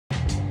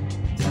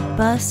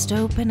bust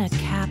open a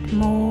cap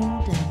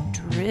mold and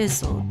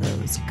drizzle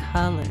those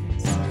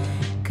colors.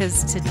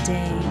 'Cause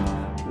today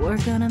we're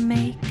gonna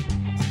make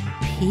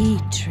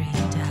Petri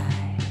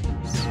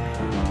Dice.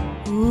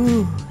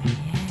 Ooh,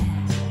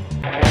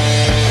 yeah.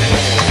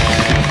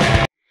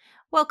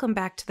 Welcome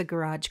back to the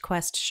Garage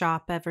Quest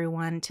shop,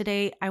 everyone.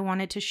 Today I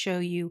wanted to show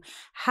you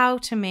how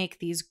to make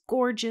these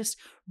gorgeous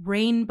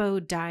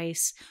rainbow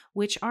dice,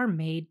 which are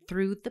made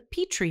through the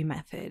Petri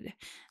method.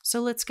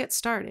 So let's get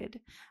started.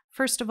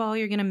 First of all,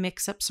 you're going to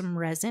mix up some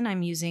resin.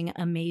 I'm using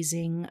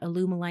Amazing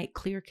Alumilite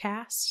Clear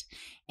Cast.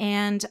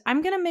 And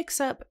I'm going to mix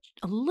up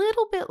a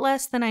little bit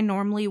less than I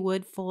normally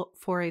would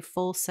for a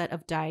full set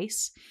of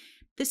dice.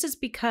 This is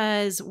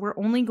because we're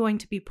only going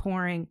to be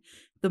pouring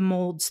the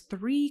molds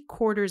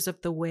 3/4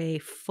 of the way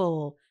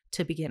full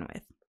to begin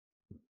with.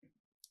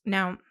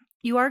 Now,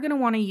 you are going to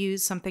want to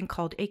use something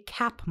called a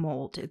cap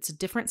mold. It's a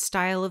different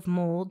style of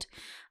mold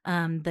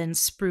than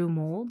sprue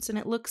molds, and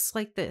it looks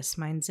like this.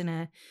 Mine's in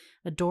a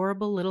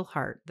adorable little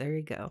heart. There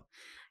you go.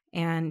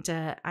 And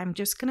I'm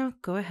just going to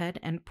go ahead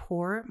and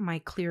pour my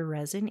clear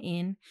resin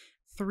in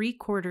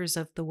 3/4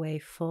 of the way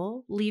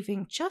full,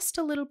 leaving just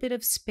a little bit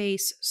of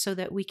space so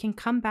that we can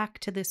come back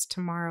to this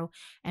tomorrow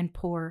and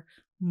pour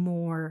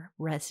more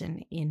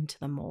resin into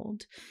the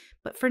mold.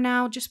 But for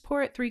now, just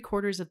pour it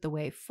 3/4 of the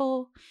way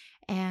full.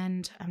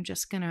 And I'm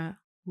just going to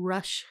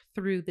rush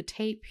through the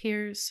tape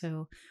here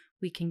so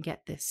we can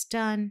get this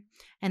done.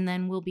 And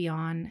then we'll be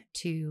on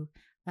to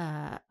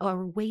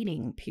our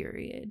waiting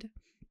period.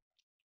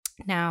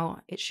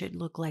 Now it should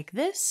look like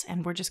this,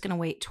 and we're just going to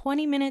wait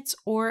 20 minutes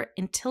or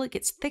until it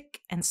gets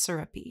thick and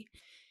syrupy.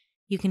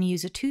 You can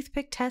use a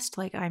toothpick test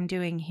like I'm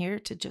doing here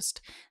to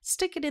just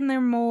stick it in their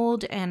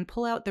mold and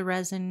pull out the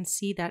resin,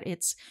 see that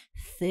it's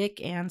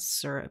thick and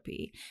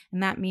syrupy.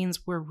 And that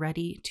means we're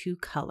ready to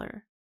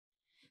color.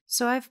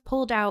 So I've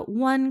pulled out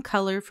one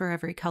color for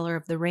every color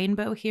of the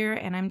rainbow here,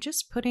 and I'm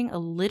just putting a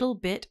little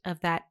bit of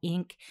that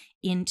ink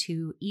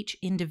into each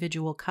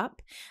individual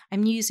cup.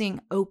 I'm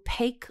using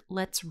opaque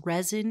Let's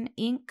Resin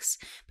inks,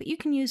 but you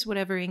can use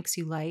whatever inks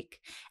you like.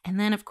 And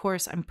then, of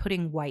course, I'm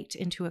putting white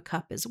into a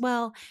cup as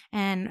well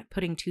and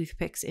putting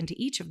toothpicks into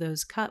each of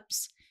those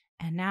cups.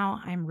 And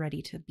now I'm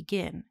ready to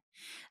begin.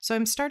 So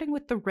I'm starting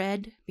with the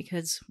red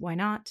because why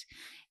not?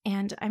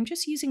 And I'm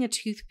just using a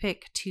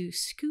toothpick to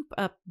scoop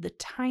up the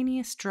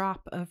tiniest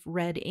drop of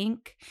red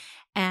ink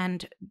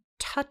and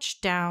touch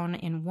down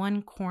in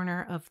one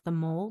corner of the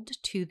mold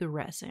to the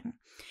resin.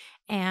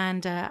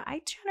 And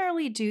I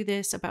generally do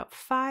this about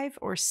 5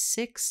 or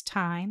 6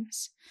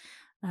 times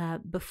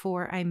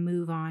before I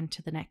move on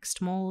to the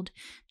next mold,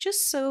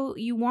 just so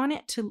you want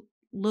it to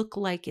look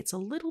like it's a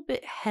little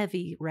bit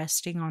heavy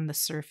resting on the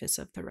surface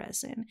of the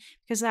resin,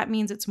 because that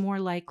means it's more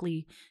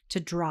likely to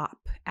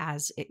drop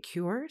as it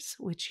cures,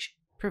 which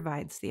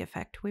provides the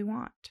effect we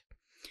want.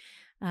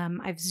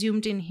 I've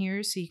zoomed in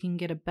here so you can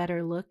get a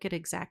better look at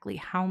exactly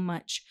how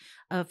much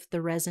of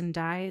the resin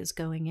dye is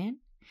going in.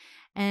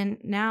 And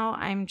now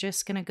I'm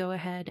just going to go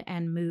ahead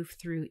and move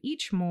through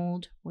each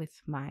mold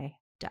with my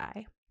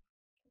dye.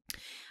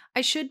 I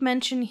should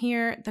mention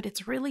here that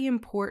it's really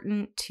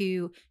important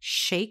to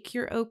shake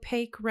your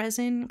opaque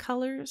resin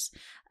colors.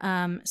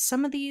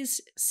 Some of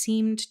these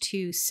seemed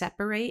to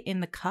separate in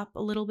the cup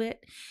a little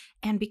bit,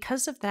 and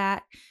because of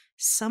that,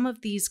 some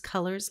of these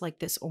colors, like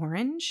this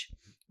orange,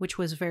 which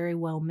was very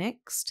well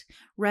mixed,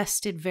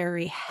 rested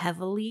very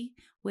heavily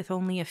with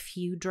only a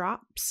few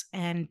drops,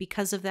 and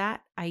because of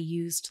that, I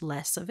used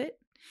less of it.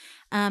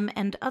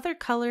 And other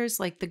colors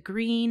like the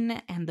green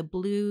and the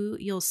blue,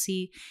 you'll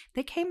see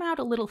they came out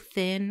a little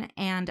thin,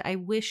 and I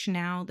wish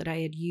now that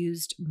I had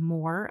used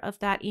more of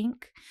that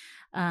ink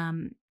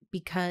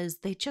because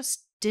they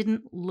just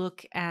didn't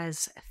look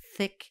as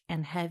thick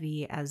and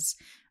heavy as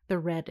the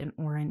red and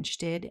orange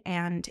did,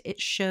 and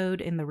it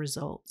showed in the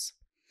results.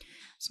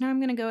 So now I'm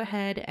going to go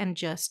ahead and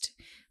just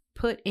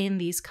put in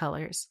these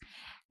colors.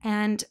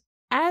 And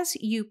as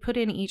you put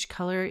in each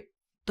color,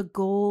 the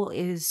goal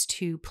is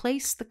to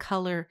place the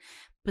color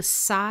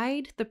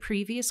beside the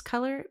previous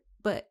color,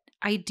 but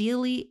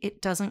ideally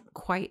it doesn't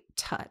quite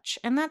touch.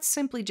 And that's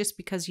simply just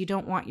because you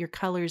don't want your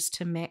colors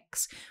to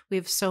mix. We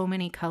have so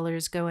many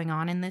colors going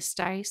on in this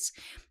dice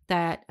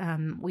that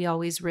we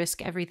always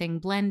risk everything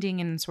blending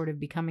and sort of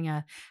becoming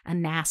a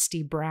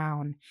nasty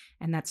brown,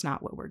 and that's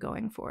not what we're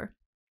going for.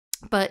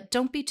 But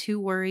don't be too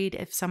worried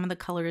if some of the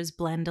colors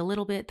blend a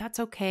little bit. That's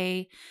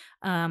okay.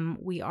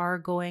 We are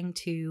going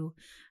to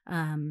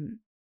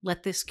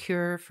let this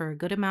cure for a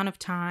good amount of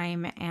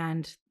time,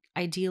 and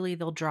ideally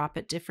they'll drop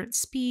at different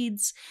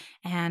speeds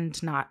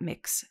and not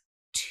mix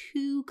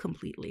too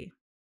completely.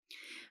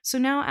 So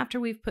now after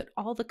we've put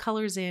all the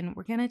colors in,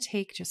 we're going to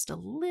take just a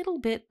little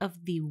bit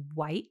of the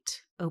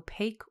white,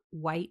 opaque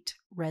white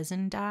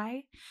resin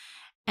dye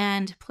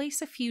and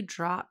place a few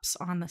drops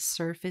on the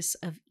surface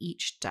of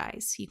each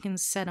dice. You can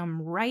set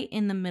them right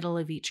in the middle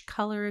of each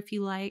color if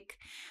you like.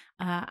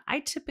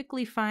 I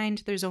typically find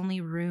there's only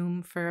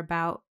room for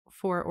about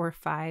 4 or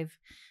 5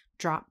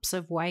 drops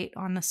of white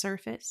on the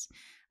surface.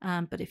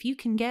 But if you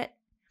can get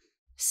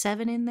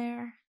 7 in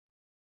there,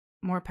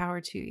 more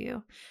power to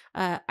you.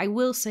 I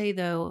will say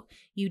though,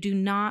 you do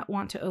not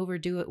want to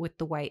overdo it with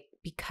the white,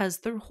 because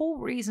the whole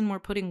reason we're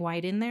putting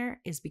white in there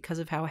is because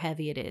of how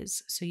heavy it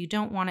is. So you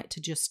don't want it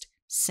to just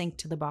sink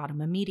to the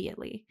bottom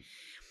immediately.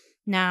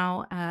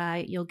 Now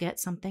you'll get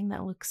something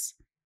that looks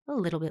a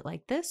little bit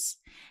like this,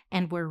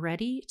 and we're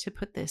ready to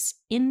put this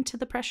into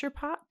the pressure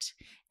pot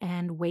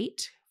and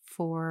wait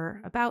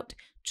for about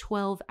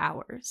 12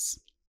 hours.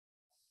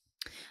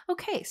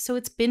 Okay, so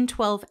it's been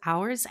 12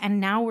 hours and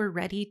now we're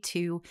ready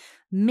to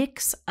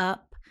mix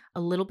up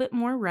a little bit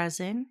more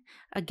resin.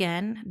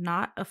 Again,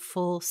 not a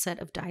full set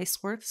of dice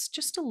worths,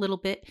 just a little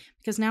bit,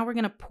 because now we're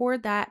going to pour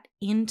that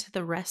into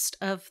the rest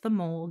of the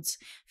molds,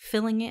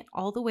 filling it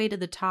all the way to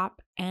the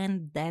top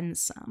and then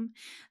some.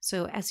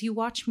 So as you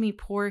watch me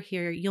pour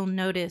here, you'll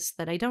notice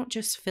that I don't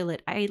just fill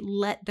it, I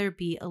let there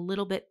be a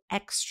little bit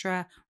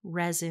extra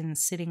resin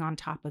sitting on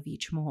top of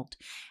each mold.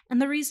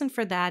 And the reason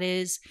for that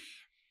is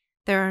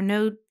there are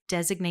no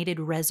designated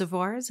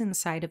reservoirs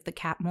inside of the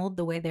cap mold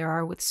the way there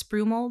are with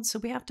sprue molds, so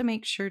we have to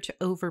make sure to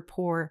over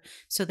pour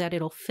so that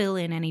it'll fill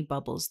in any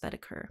bubbles that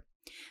occur.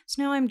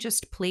 So now I'm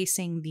just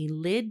placing the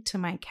lid to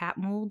my cap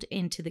mold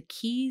into the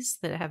keys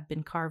that have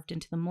been carved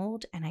into the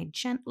mold, and I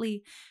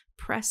gently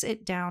press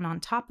it down on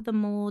top of the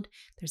mold.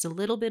 There's a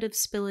little bit of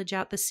spillage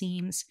out the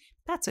seams.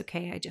 That's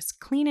okay, I just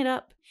clean it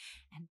up.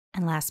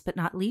 And last but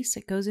not least,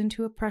 it goes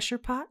into a pressure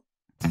pot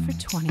for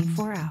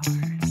 24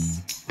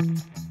 hours.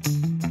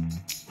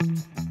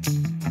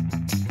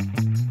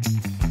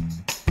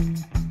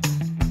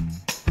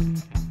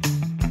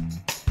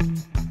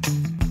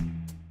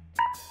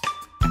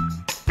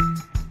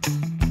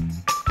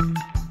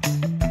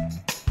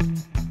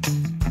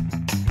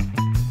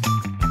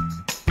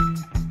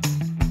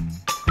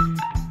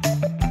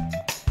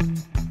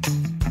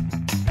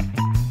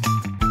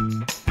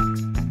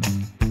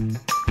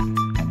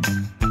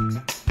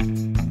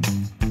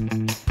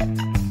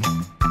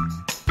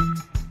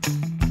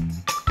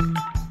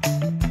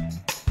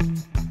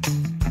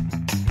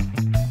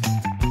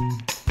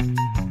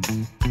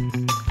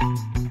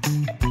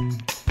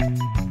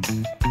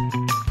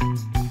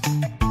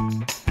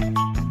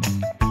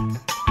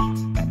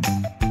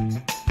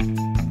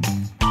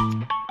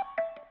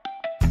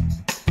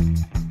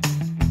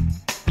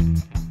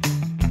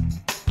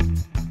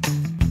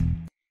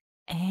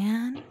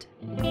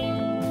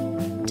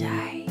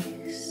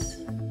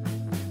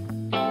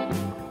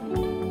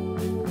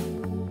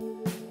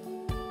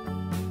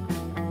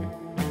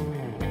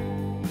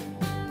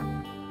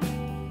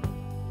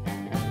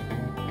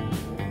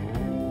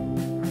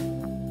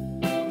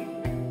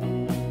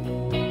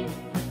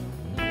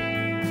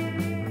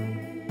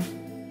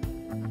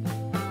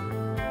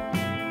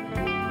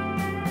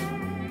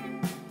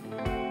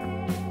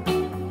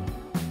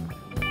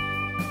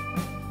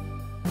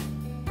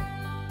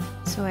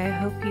 So I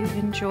hope you've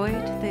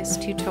enjoyed this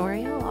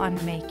tutorial on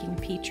making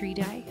Petri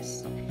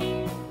dice.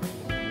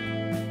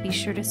 Be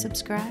sure to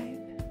subscribe,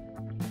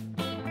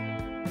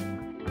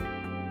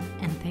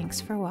 and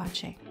thanks for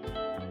watching.